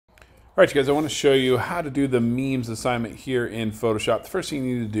All right, you guys, I want to show you how to do the memes assignment here in Photoshop. The first thing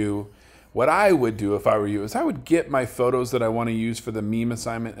you need to do, what I would do if I were you, is I would get my photos that I want to use for the meme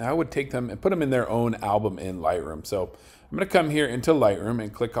assignment, and I would take them and put them in their own album in Lightroom. So I'm going to come here into Lightroom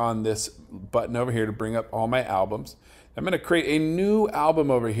and click on this button over here to bring up all my albums. I'm going to create a new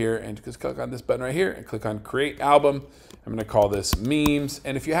album over here and just click on this button right here and click on Create Album. I'm going to call this Memes.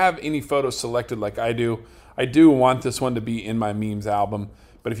 And if you have any photos selected like I do want this one to be in my Memes album.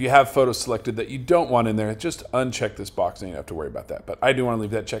 But if you have photos selected that you don't want in there, just uncheck this box and you don't have to worry about that. But I do want to leave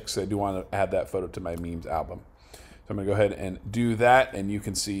that checked because I do want to add that photo to my Memes album. So I'm going to go ahead and do that, and you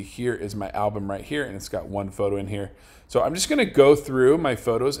can see here is my album right here, and it's got one photo in here. So I'm just going to go through my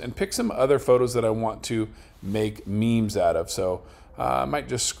photos and pick some other photos that I want to make memes out of. So I might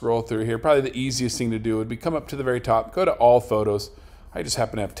just scroll through here. Probably the easiest thing to do would be come up to the very top, go to All Photos. I just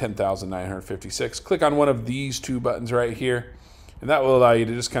happen to have 10,956. Click on one of these two buttons right here. And that will allow you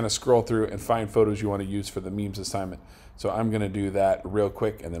to just kind of scroll through and find photos you want to use for the memes assignment. So I'm going to do that real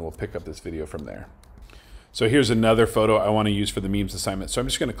quick, and then we'll pick up this video from there. So here's another photo I want to use for the memes assignment. So I'm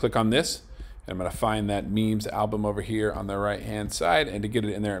just going to click on this, and I'm going to find that memes album over here on the right-hand side. And to get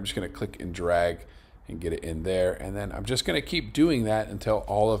it in there, I'm just going to click and drag and get it in there. And then I'm just going to keep doing that until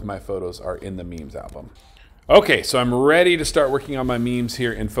all of my photos are in the memes album. Okay, so I'm ready to start working on my memes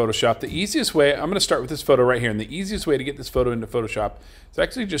here in Photoshop. The easiest way, I'm going to start with this photo right here, and the easiest way to get this photo into Photoshop is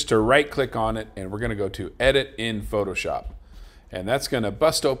actually just to right-click on it, and we're going to go to Edit in Photoshop. And that's going to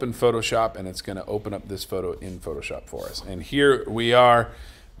bust open Photoshop, and it's going to open up this photo in Photoshop for us. And here we are.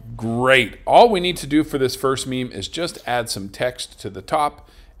 Great. All we need to do for this first meme is just add some text to the top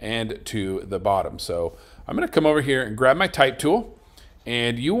and to the bottom. So I'm going to come over here and grab my type tool.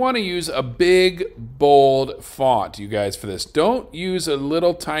 And you want to use a big, bold font, you guys, for this. Don't use a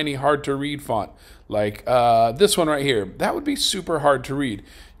little tiny hard to read font like this one right here. That would be super hard to read.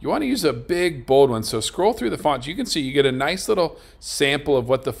 You want to use a big, bold one. So scroll through the fonts. You can see you get a nice little sample of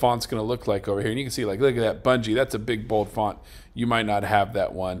what the font's going to look like over here. And you can see, like, look at that Bungie. That's a big, bold font. You might not have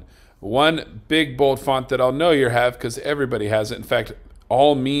that one. One big, bold font that I'll know you have, because everybody has it. In fact,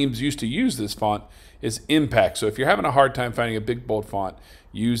 all memes used to use this font, is Impact. So if you're having a hard time finding a big bold font,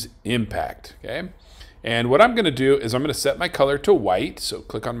 use Impact, okay? And what I'm gonna do is I'm gonna set my color to white. So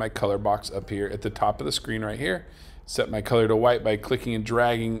click on my color box up here at the top of the screen right here. Set my color to white by clicking and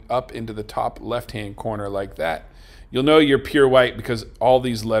dragging up into the top left-hand corner like that. You'll know you're pure white because all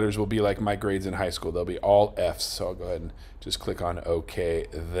these letters will be like my grades in high school. They'll be all Fs. So I'll go ahead and just click on OK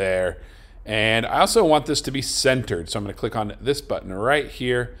there. And I also want this to be centered. So I'm gonna click on this button right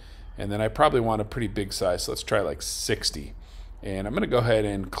here. And then I probably want a pretty big size, so let's try like 60. And I'm going to go ahead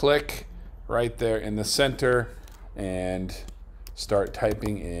and click right there in the center and start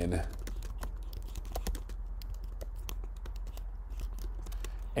typing in.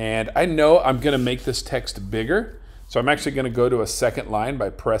 And I know I'm going to make this text bigger, so I'm actually going to go to a second line by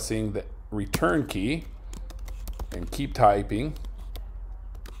pressing the return key and keep typing.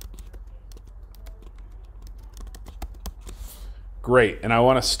 Great, and I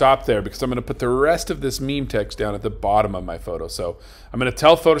want to stop there because I'm going to put the rest of this meme text down at the bottom of my photo. So I'm going to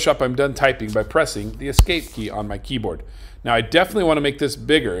tell Photoshop I'm done typing by pressing the escape key on my keyboard. Now I definitely want to make this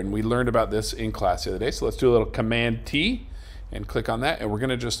bigger, and we learned about this in class the other day. So let's do a little Command T and click on that, and we're going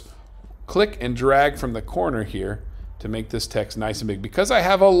to just click and drag from the corner here to make this text nice and big. Because I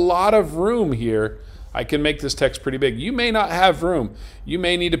have a lot of room here, I can make this text pretty big. You may not have room. You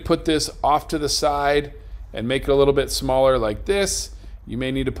may need to put this off to the side and make it a little bit smaller like this. You may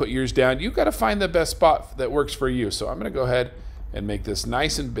need to put yours down. You've got to find the best spot that works for you. So I'm going to go ahead and make this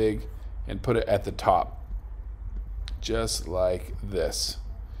nice and big and put it at the top, just like this.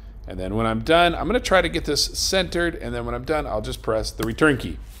 And then when I'm done, I'm going to try to get this centered, and then when I'm done, I'll just press the return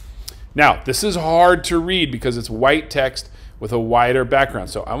key. Now, this is hard to read because it's white text with a wider background.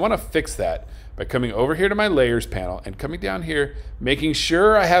 So I want to fix that by coming over here to my layers panel and coming down here, making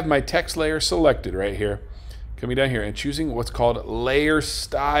sure I have my text layer selected right here. Coming down here and choosing what's called layer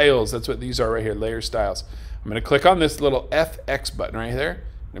styles. That's what these are right here, layer styles. I'm going to click on this little FX button right there.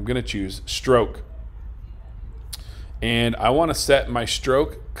 And I'm going to choose stroke. And I want to set my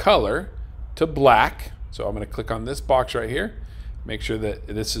stroke color to black. So I'm going to click on this box right here. Make sure that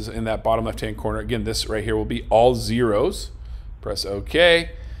this is in that bottom left-hand corner. Again, this right here will be all zeros. Press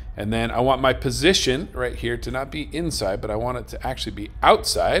OK. And then I want my position right here to not be inside, but I want it to actually be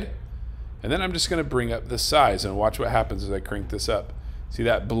outside. And then I'm just going to bring up the size and watch what happens as I crank this up. See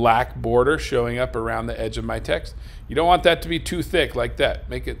that black border showing up around the edge of my text? You don't want that to be too thick like that.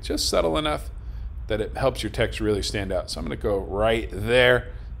 Make it just subtle enough that it helps your text really stand out. So I'm going to go right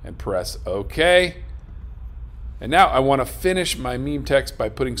there and press OK. And now I want to finish my meme text by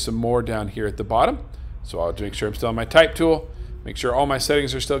putting some more down here at the bottom. So I'll make sure I'm still on my type tool, make sure all my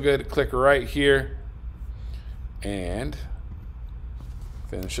settings are still good, click right here, and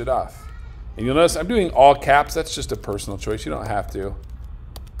finish it off. And you'll notice I'm doing all caps. That's just a personal choice. You don't have to.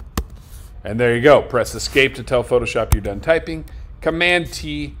 And there you go. Press Escape to tell Photoshop you're done typing. Command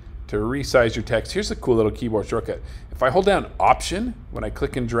T to resize your text. Here's a cool little keyboard shortcut. If I hold down Option when I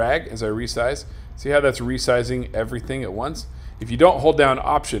click and drag as I resize, see how that's resizing everything at once? If you don't hold down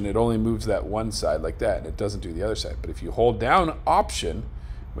Option, it only moves that one side like that, and it doesn't do the other side. But if you hold down Option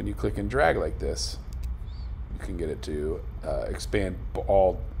when you click and drag like this, you can get it to expand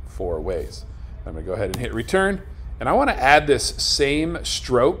all 4 ways. I'm going to go ahead and hit return, and I want to add this same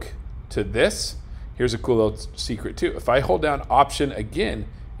stroke to this. Here's a cool little secret too. If I hold down Option again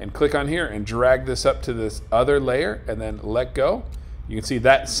and click on here and drag this up to this other layer and then let go, you can see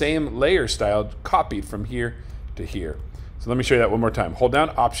that same layer style copied from here to here. So let me show you that one more time. Hold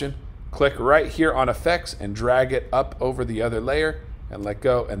down Option, click right here on Effects and drag it up over the other layer and let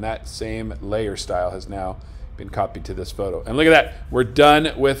go, and that same layer style has now been copied to this photo. And look at that, we're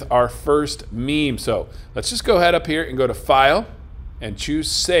done with our first meme. So let's just go ahead up here and go to File and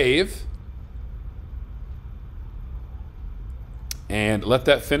choose Save. And let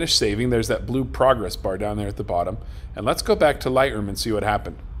that finish saving. There's that blue progress bar down there at the bottom. And let's go back to Lightroom and see what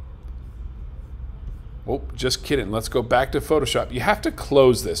happened. Oh, just kidding. Let's go back to Photoshop. You have to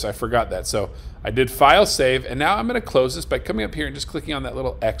close this. I forgot that. So I did File, Save, and now I'm going to close this by coming up here and just clicking on that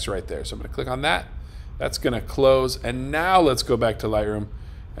little X right there. So I'm going to click on that. That's going to close. And now let's go back to Lightroom.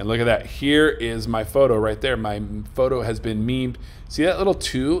 And look at that. Here is my photo right there. My photo has been memed. See that little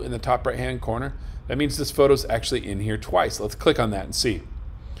 2 in the top right-hand corner? That means this photo's actually in here twice. Let's click on that and see.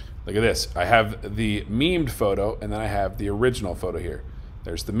 Look at this. I have the memed photo, and then I have the original photo here.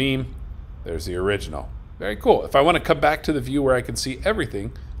 There's the meme. There's the original. Very cool. If I want to come back to the view where I can see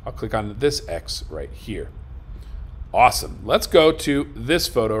everything, I'll click on this X right here. Awesome. Let's go to this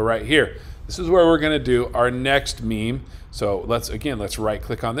photo right here. This is where we're going to do our next meme. So let's right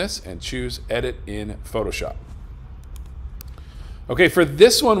click on this and choose Edit in Photoshop. Okay, for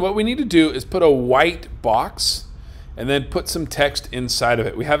this one, what we need to do is put a white box and then put some text inside of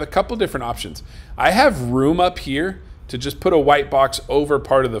it. We have a couple different options. I have room up here to just put a white box over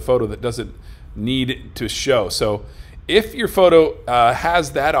part of the photo that doesn't need to show. So if your photo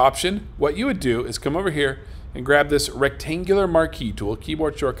has that option, what you would do is come over here and grab this rectangular marquee tool,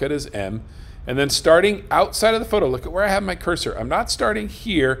 keyboard shortcut is M, and then starting outside of the photo, look at where I have my cursor. I'm not starting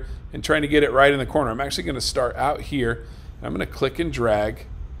here and trying to get it right in the corner. I'm actually going to start out here. I'm going to click and drag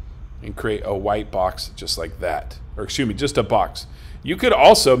and create a white box just like that. Or excuse me, just a box. You could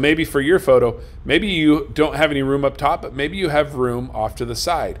also, maybe for your photo, maybe you don't have any room up top, but maybe you have room off to the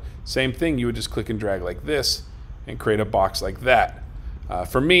side. Same thing, you would just click and drag like this and create a box like that.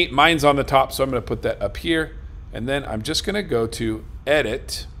 For me, mine's on the top, so I'm going to put that up here. And then I'm just going to go to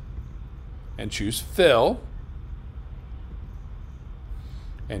Edit and choose Fill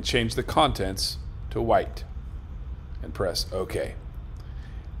and change the contents to white. And press OK.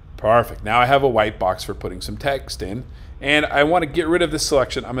 Perfect. Now I have a white box for putting some text in, and I want to get rid of this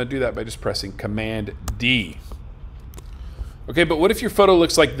selection. I'm going to do that by just pressing Command D. Okay, but what if your photo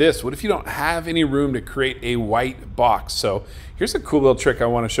looks like this? What if you don't have any room to create a white box? So here's a cool little trick I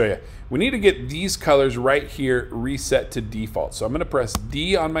want to show you. We need to get these colors right here reset to default. So I'm going to press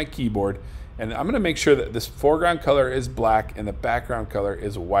D on my keyboard, and I'm going to make sure that this foreground color is black and the background color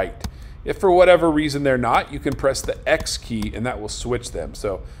is white. If for whatever reason they're not, you can press the X key and that will switch them.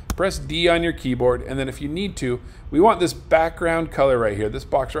 So press D on your keyboard, and then if you need to, we want this background color right here, this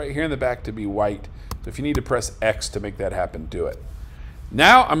box right here in the back to be white. So if you need to press X to make that happen, do it.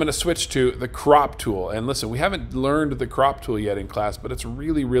 Now I'm going to switch to the crop tool. And listen, we haven't learned the crop tool yet in class, but it's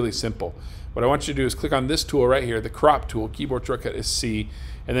really, really simple. What I want you to do is click on this tool right here, the crop tool, keyboard shortcut is C,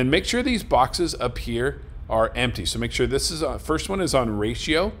 and then make sure these boxes up here are empty. So make sure this is first one is on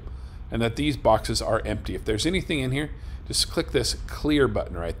ratio, and that these boxes are empty. If there's anything in here, just click this clear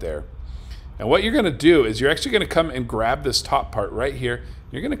button right there. And what you're going to do is you're actually going to come and grab this top part right here.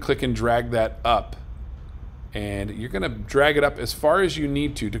 You're going to click and drag that up. And you're going to drag it up as far as you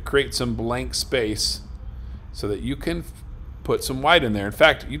need to create some blank space so that you can put some white in there. In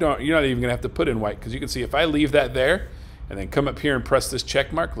fact, you're not even going to have to put in white, because you can see if I leave that there and then come up here and press this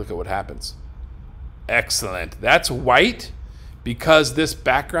check mark, look at what happens. Excellent. That's white, because this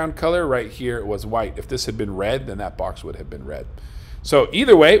background color right here was white. If this had been red, then that box would have been red. So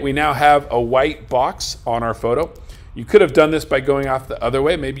either way, we now have a white box on our photo. You could have done this by going off the other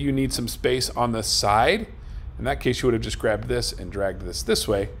way. Maybe you need some space on the side. In that case, you would have just grabbed this and dragged this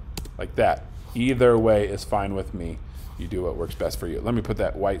way, like that. Either way is fine with me. You do what works best for you. Let me put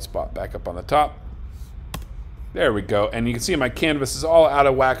that white spot back up on the top. There we go. And you can see my canvas is all out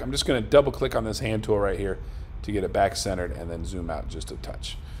of whack. I'm just going to double click on this hand tool right here to get it back centered and then zoom out just a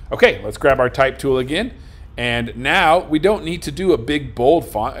touch. Okay, let's grab our type tool again. And now we don't need to do a big bold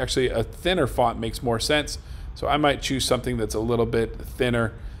font. Actually, a thinner font makes more sense. So I might choose something that's a little bit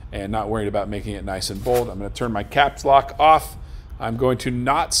thinner and not worried about making it nice and bold. I'm going to turn my caps lock off. I'm going to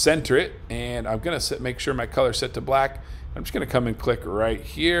not center it, and I'm going to make sure my color is set to black. I'm just going to come and click right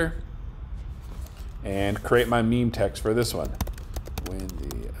here and create my meme text for this one. When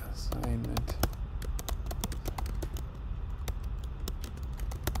the assignment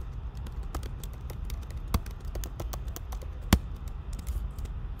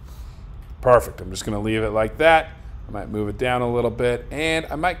perfect. I'm just going to leave it like that. I might move it down a little bit, and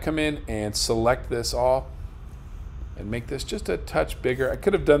I might come in and select this all and make this just a touch bigger. I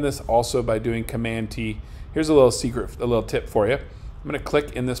could have done this also by doing Command T. Here's a little secret, a little tip for you. I'm going to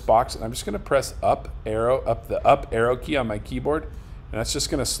click in this box, and I'm just going to press the up arrow key on my keyboard, and that's just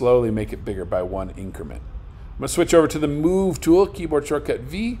going to slowly make it bigger by one increment. I'm going to switch over to the Move tool, keyboard shortcut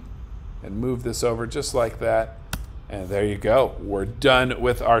V, and move this over just like that. And there you go. We're done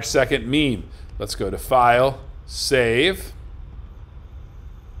with our second meme. Let's go to File, Save.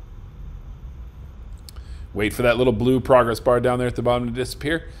 Wait for that little blue progress bar down there at the bottom to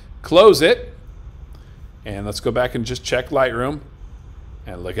disappear. Close it. And let's go back and just check Lightroom.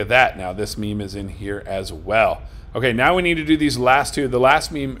 And look at that. Now this meme is in here as well. Okay, now we need to do these last two. The last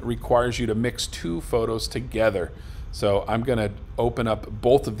meme requires you to mix two photos together. So I'm going to open up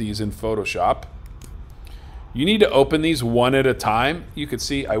both of these in Photoshop. You need to open these one at a time. You could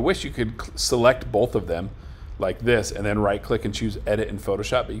see, I wish you could select both of them like this and then right click and choose Edit in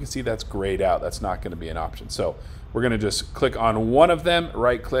Photoshop, but you can see that's grayed out. That's not going to be an option. So we're going to just click on one of them,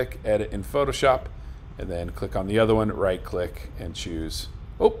 right click, Edit in Photoshop, and then click on the other one, right click, and choose,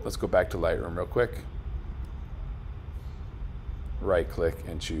 let's go back to Lightroom real quick. Right click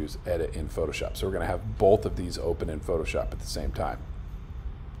and choose Edit in Photoshop. So we're going to have both of these open in Photoshop at the same time.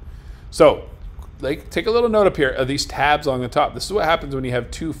 So take a little note up here of these tabs on the top. This is what happens when you have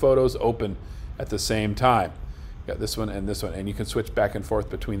two photos open at the same time. You got this one, and you can switch back and forth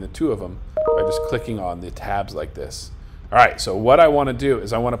between the two of them by just clicking on the tabs like this. All right, so what I want to do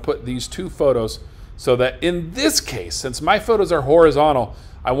is I want to put these two photos so that in this case, since my photos are horizontal,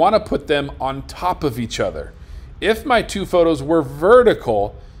 I want to put them on top of each other. If my two photos were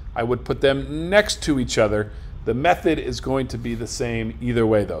vertical, I would put them next to each other. The method is going to be the same either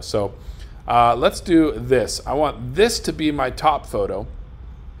way though. So let's do this. I want this to be my top photo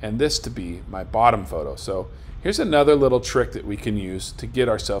and this to be my bottom photo. So here's another little trick that we can use to get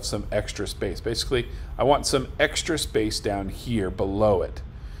ourselves some extra space. Basically, I want some extra space down here below it.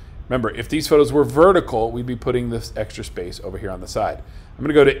 Remember, if these photos were vertical, we'd be putting this extra space over here on the side. I'm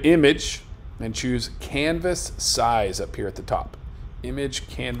gonna go to Image and choose Canvas Size up here at the top. Image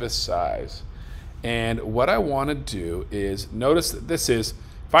Canvas Size. And what I wanna do is, notice that this is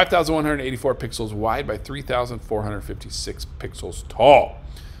 5,184 pixels wide by 3,456 pixels tall.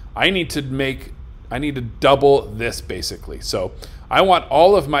 I need to double this basically. So I want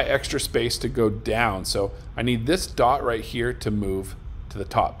all of my extra space to go down. So I need this dot right here to move to the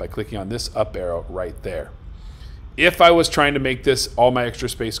top by clicking on this up arrow right there. If I was trying to make this, all my extra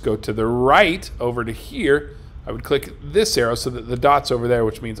space go to the right over to here, I would click this arrow so that the dot's over there,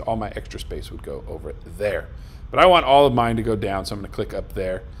 which means all my extra space would go over there. But I want all of mine to go down, so I'm going to click up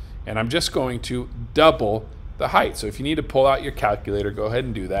there. And I'm just going to double the height. So if you need to pull out your calculator, go ahead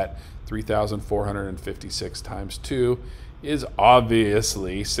and do that. 3,456 times 2 is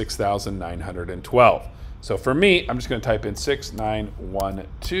obviously 6,912. So for me, I'm just going to type in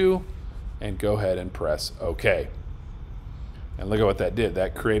 6912 and go ahead and press OK. And look at what that did.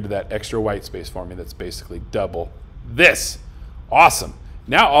 That created that extra white space for me that's basically double this. Awesome.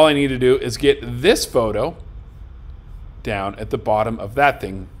 Now all I need to do is get this photo down at the bottom of that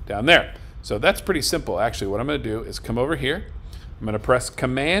thing down there. So that's pretty simple. Actually, what I'm going to do is come over here. I'm going to press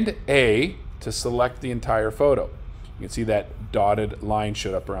Command A to select the entire photo. You can see that dotted line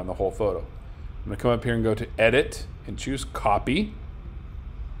showed up around the whole photo. I'm going to come up here and go to Edit and choose Copy.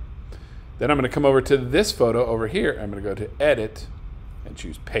 Then I'm going to come over to this photo over here. I'm going to go to Edit and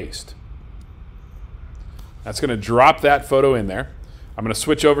choose Paste. That's going to drop that photo in there. I'm going to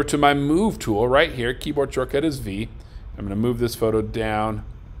switch over to my Move tool right here. Keyboard shortcut is V. I'm going to move this photo down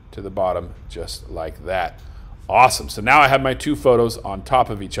to the bottom just like that. Awesome. So now I have my two photos on top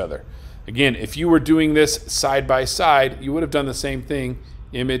of each other. Again, if you were doing this side by side, you would have done the same thing.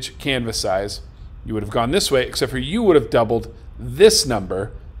 Image, canvas size. You would have gone this way, except for you would have doubled this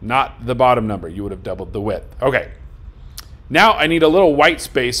number not the bottom number. You would have doubled the width. Okay. Now I need a little white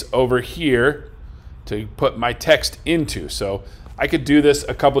space over here to put my text into. So I could do this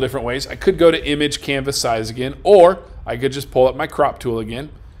a couple different ways. I could go to image canvas size again, or I could just pull up my crop tool again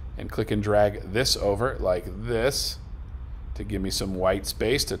and click and drag this over like this to give me some white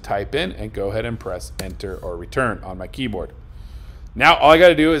space to type in, and go ahead and press enter or return on my keyboard. Now all I got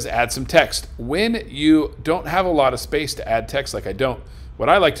to do is add some text. When you don't have a lot of space to add text, like I don't, what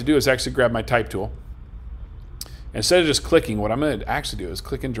I like to do is actually grab my type tool. Instead of just clicking, what I'm going to actually do is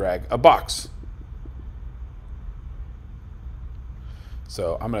click and drag a box.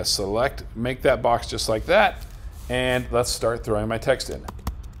 So I'm going to select, make that box just like that, and let's start throwing my text in.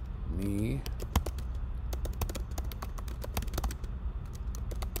 Me.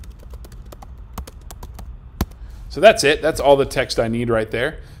 So that's it. That's all the text I need right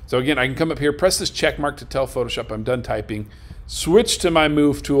there. So again, I can come up here, press this check mark to tell Photoshop I'm done typing, switch to my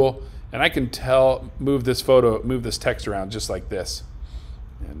move tool, and I can move this text around just like this.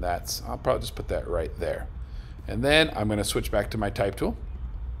 And I'll probably just put that right there. And then I'm going to switch back to my type tool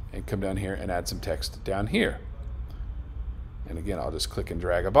and come down here and add some text down here. And again, I'll just click and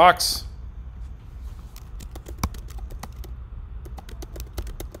drag a box.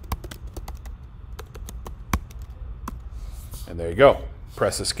 And there you go.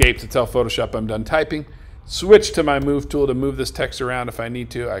 Press escape to tell Photoshop I'm done typing. Switch to my move tool to move this text around if I need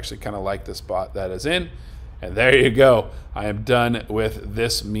to. I actually kind of like the spot that is in. And there you go. I am done with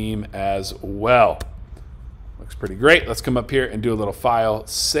this meme as well. Looks pretty great. Let's come up here and do a little file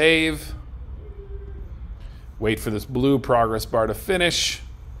save. Wait for this blue progress bar to finish.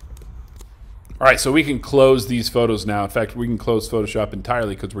 All right, so we can close these photos now. In fact, we can close Photoshop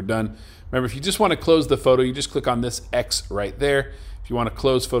entirely because we're done. Remember, if you just want to close the photo, you just click on this X right there. If you want to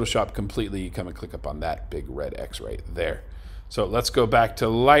close Photoshop completely, you come and click up on that big red X right there. So let's go back to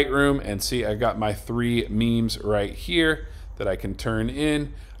Lightroom and see I got my 3 memes right here that I can turn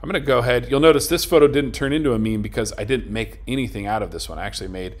in. I'm going to go ahead. You'll notice this photo didn't turn into a meme because I didn't make anything out of this one. I actually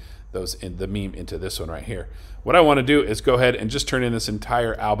made the meme into this one right here. What I want to do is go ahead and just turn in this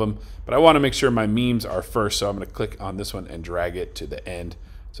entire album, but I want to make sure my memes are first, so I'm going to click on this one and drag it to the end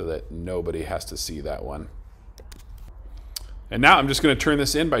so that nobody has to see that one. And now I'm just going to turn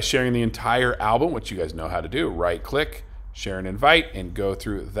this in by sharing the entire album, which you guys know how to do. Right click, share and invite, and go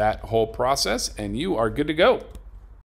through that whole process, and you are good to go.